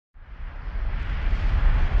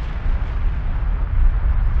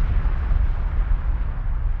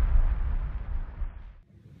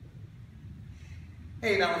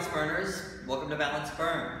Hey Balance Burners, welcome to Balance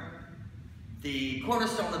Burn. The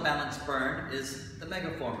cornerstone of Balance Burn is the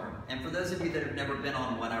Megaformer. And for those of you that have never been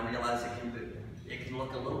on one, I realize it can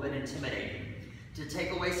look a little bit intimidating. To take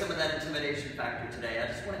away some of that intimidation factor today, I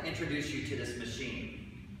just want to introduce you to this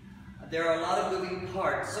machine. There are a lot of moving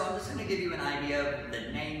parts, so I'm just going to give you an idea of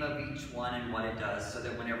the name of each one and what it does, so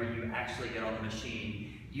that whenever you actually get on the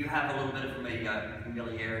machine, you have a little bit of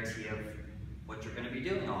familiarity of what you're going to be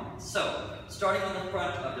doing on it. So, starting on the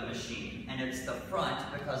front of the machine, and it's the front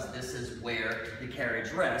because this is where the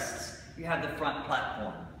carriage rests, you have the front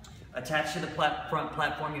platform. Attached to the front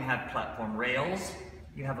platform, you have platform rails,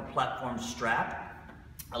 you have a platform strap.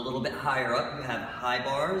 A little bit higher up, you have high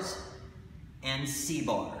bars and C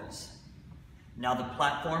bars. Now the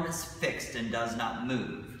platform is fixed and does not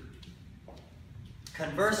move.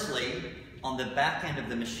 Conversely, on the back end of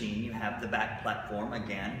the machine, you have the back platform,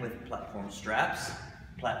 again, with platform straps,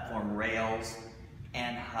 platform rails,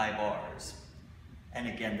 and high bars. And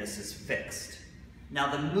again, this is fixed. Now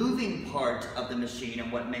the moving part of the machine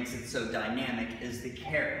and what makes it so dynamic is the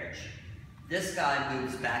carriage. This guy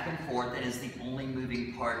moves back and forth and is the only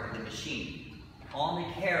moving part of the machine. On the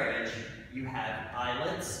carriage, you have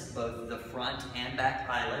eyelets, both the front and back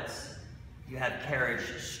eyelets. You have carriage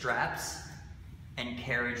straps and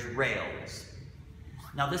carriage rails.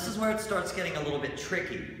 Now this is where it starts getting a little bit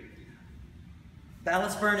tricky.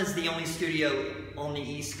 Balance Burn is the only studio on the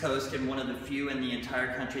East Coast and one of the few in the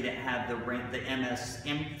entire country that have the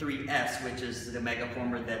M3S, which is the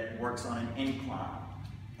Megaformer that works on an incline.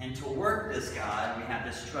 And to work this guy, we have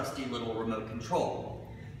this trusty little remote control.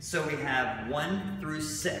 So we have 1 through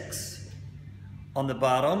 6. On the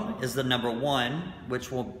bottom is the number 1,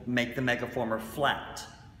 which will make the Megaformer flat.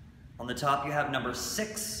 On the top you have number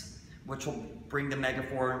 6, which will bring the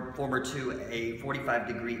Megaformer to a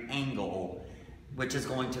 45-degree angle, which is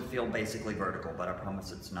going to feel basically vertical, but I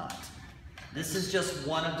promise it's not. This is just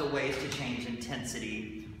one of the ways to change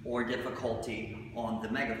intensity or difficulty on the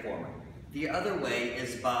Megaformer. The other way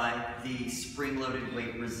is by the spring-loaded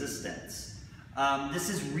weight resistance. This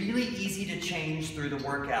is really easy to change through the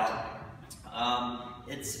workout.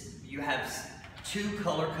 You have 2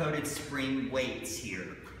 color-coded spring weights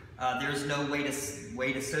here. There's no weight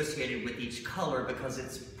associated with each color because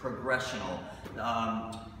it's progressional.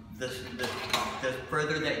 The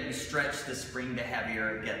further that you stretch the spring, the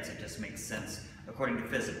heavier it gets. It just makes sense according to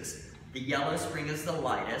physics. The yellow spring is the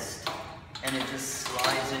lightest, and it just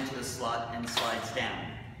slides into the slot and slides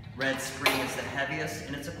down. Red spring is the heaviest,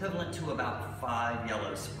 and it's equivalent to about 5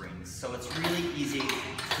 yellow springs. So it's really easy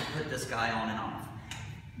to put this guy on and off.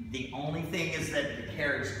 The only thing is that the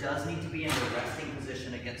carriage does need to be in the resting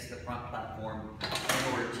position against the front platform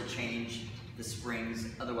in order to change the springs,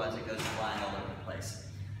 otherwise it goes flying all over the place.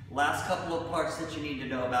 Last couple of parts that you need to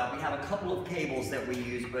know about, we have a couple of cables that we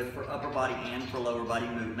use both for upper body and for lower body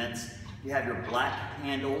movements. You have your black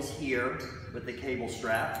handles here with the cable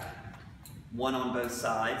strap, one on both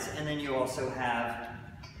sides, and then you also have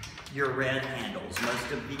your red handles.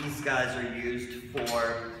 Most of these guys are used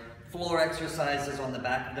for floor exercises on the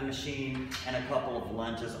back of the machine and a couple of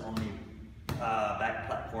lunges on the back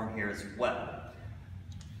platform here as well.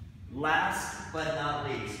 Last but not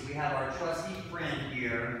least, we have our trusty friend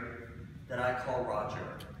here that I call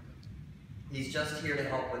Roger. He's just here to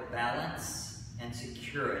help with balance and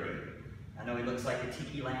security. I know he looks like a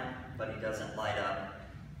tiki lamp, but he doesn't light up.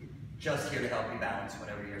 Just here to help you balance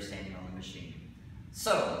whenever you're standing on the machine.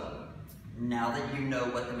 So, now that you know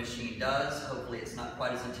what the machine does, hopefully it's not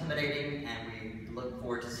quite as intimidating, and we look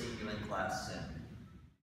forward to seeing you in class soon.